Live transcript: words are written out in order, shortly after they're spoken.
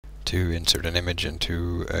To insert an image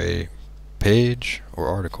into a page or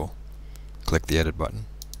article, click the Edit button.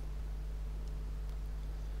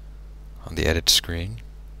 On the Edit screen,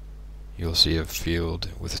 you'll see a field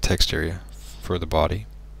with a text area for the body.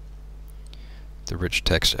 The Rich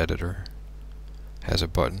Text Editor has a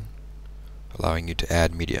button allowing you to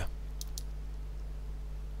add media.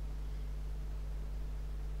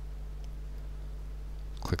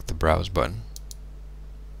 Click the Browse button.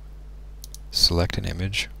 Select an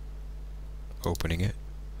image, opening it,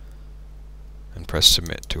 and press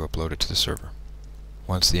Submit to upload it to the server.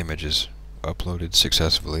 Once the image is uploaded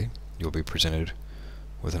successfully, you'll be presented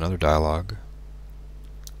with another dialog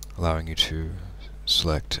allowing you to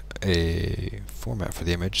select a format for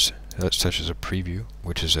the image, such as a preview,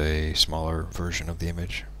 which is a smaller version of the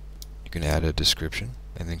image. You can add a description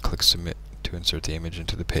and then click Submit to insert the image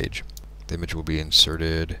into the page. The image will be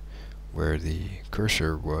inserted where the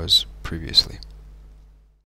cursor was previously.